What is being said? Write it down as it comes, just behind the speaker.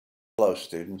Hello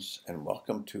students, and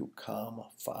welcome to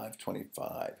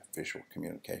COMM525 Visual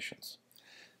Communications.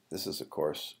 This is a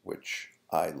course which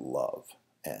I love,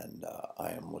 and I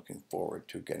am looking forward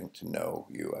to getting to know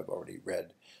you. I've already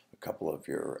read a couple of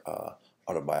your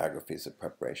autobiographies in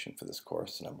preparation for this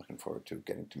course, and I'm looking forward to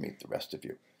getting to meet the rest of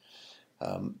you.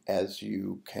 As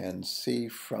you can see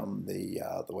from the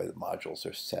way the modules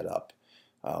are set up,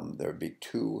 there would be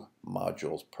 2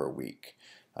 modules per week.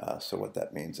 So what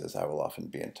that means is I will often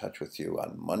be in touch with you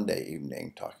on Monday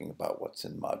evening talking about what's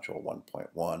in Module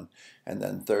 1.1, and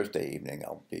then Thursday evening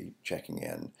I'll be checking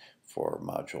in for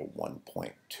Module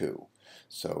 1.2.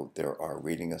 So there are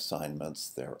reading assignments,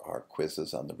 there are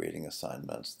quizzes on the reading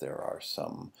assignments, there are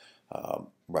some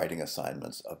writing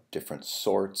assignments of different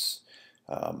sorts.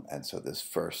 And so this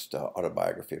first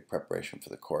autobiography of preparation for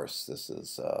the course, this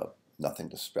is nothing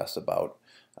to stress about.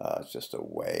 It's just a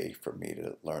way for me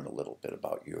to learn a little bit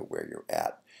about you, where you're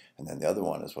at. And then the other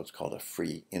one is what's called a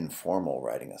free informal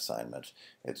writing assignment.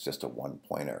 It's just a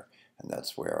one-pointer, and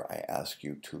that's where I ask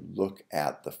you to look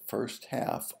at the first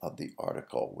half of the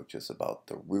article, which is about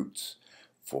the roots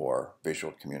for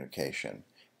visual communication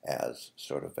as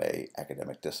sort of a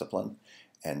academic discipline,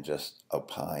 and just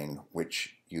opine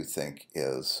which you think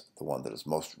is the one that is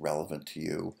most relevant to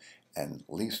you and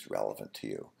least relevant to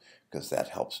you, because that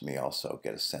helps me also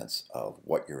get a sense of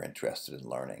what you're interested in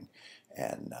learning,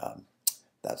 and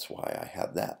that's why I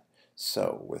have that.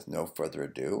 So with no further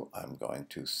ado, I'm going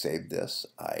to save this.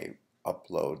 I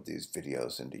upload these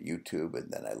videos into YouTube, and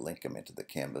then I link them into the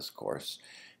Canvas course,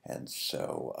 and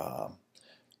so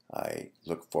I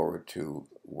look forward to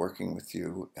working with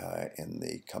you in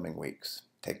the coming weeks.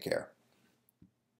 Take care.